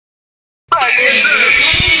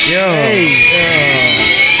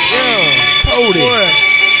Cody,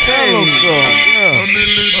 tell him some.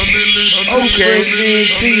 Okay,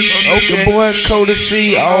 the boy Cody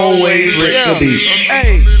C always ready to be.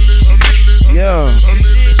 Hey,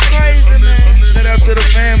 this shit crazy, man. Shout out to the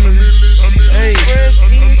family. Hey, fresh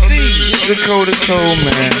ET. It's the Cody Cole,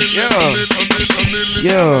 man.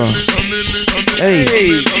 Hey,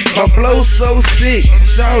 my flow so sick,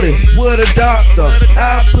 shawty, what a doctor.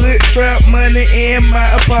 I put trap money in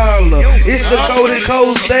my Apollo. It's the Cody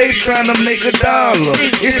Cole, stay tryna make $1.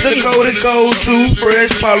 It's the Cody Cole, too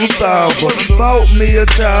fresh problem solver. Bought me a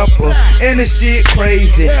chopper, and the shit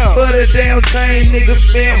crazy. For the damn chain, nigga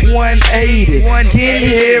spent 180. Getting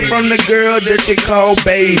head from the girl that you call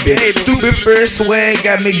baby. Stupid fresh swag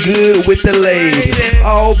got me good with the ladies.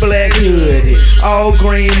 All black hoodie, all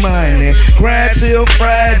green money. Grind till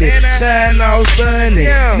Friday, shine all Sunday.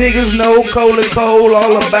 Niggas know Cody Cole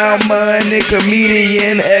all about money.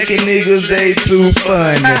 Comedian acting niggas, they too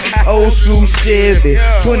funny. Old school Chevy,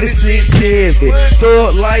 26 heavy.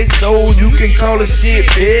 Thug light so you can call the shit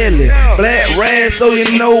belly. Black rag so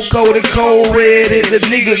you know Cody Cole ready. The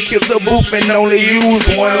nigga killed the booth and only use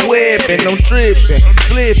one weapon. I'm tripping,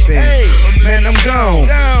 slipping, man I'm gone.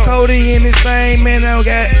 Cody in this thing, man I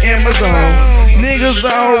got Amazon. Niggas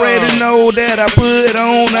already know that I put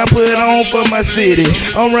on for my city.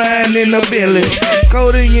 I'm riding in the Mille.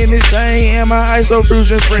 Cody in this thing and my ISO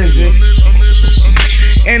fusion frenzy.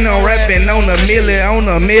 And I'm rapping on the Mille.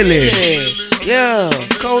 Yeah,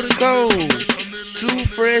 Cody Cole, too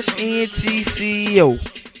fresh NTCO.